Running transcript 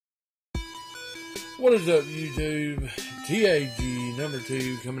What is up, YouTube? TAG number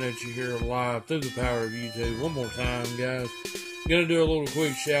 2 coming at you here live through the power of YouTube. One more time, guys. Gonna do a little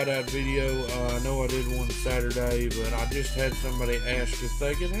quick shout out video. I know I did one Saturday, but I just had somebody ask if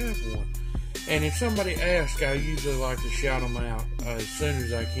they could have one. And if somebody asks, I usually like to shout them out as soon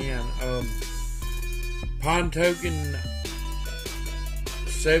as I can. Pine Token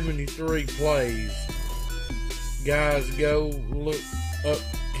 73 plays. Guys, go look up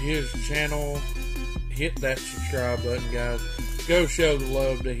his channel. Hit that subscribe button, guys. Go show the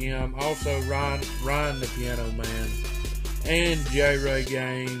love to him. Also, Ryan the Piano Man, and J Ray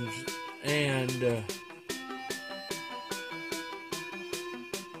Games, and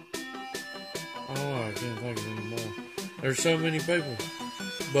I can't think of any more. There's so many people,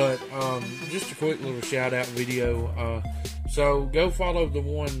 but just a quick little shout out video. So go follow the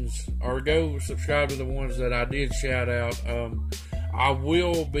ones, or go subscribe to the ones that I did shout out. I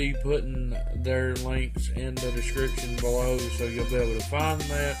will be putting their links in the description below, so you'll be able to find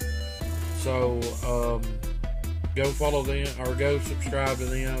that. So go follow them, or go subscribe to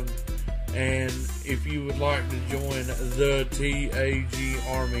them. And if you would like to join the TAG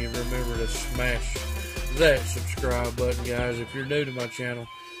Army, remember to smash that subscribe button, guys, if you're new to my channel.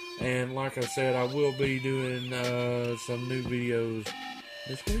 And like I said, I will be doing some new videos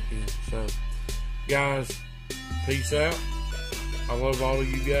this weekend. So, guys, peace out. I love all of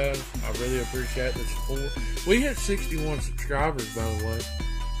you guys. I really appreciate the support. We hit 61 subscribers, by the way.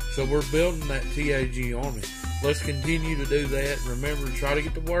 So we're building that TAG Army. Let's continue to do that. Remember to try to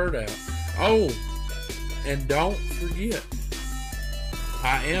get the word out. Oh, and don't forget,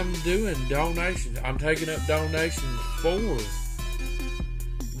 I am doing donations. I'm taking up donations for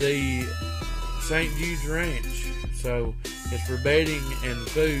the St. Jude's Ranch. So it's for bedding and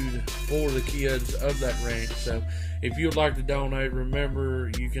food for the kids of that ranch. So if you would like to donate, remember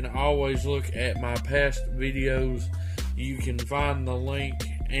you can always look at my past videos. You can find the link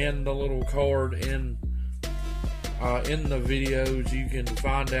and the little card in the videos. You can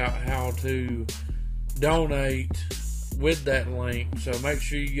find out how to donate with that link. So make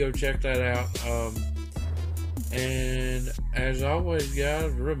sure you go check that out. And as always,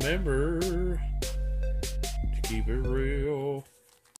 guys, remember to keep it real.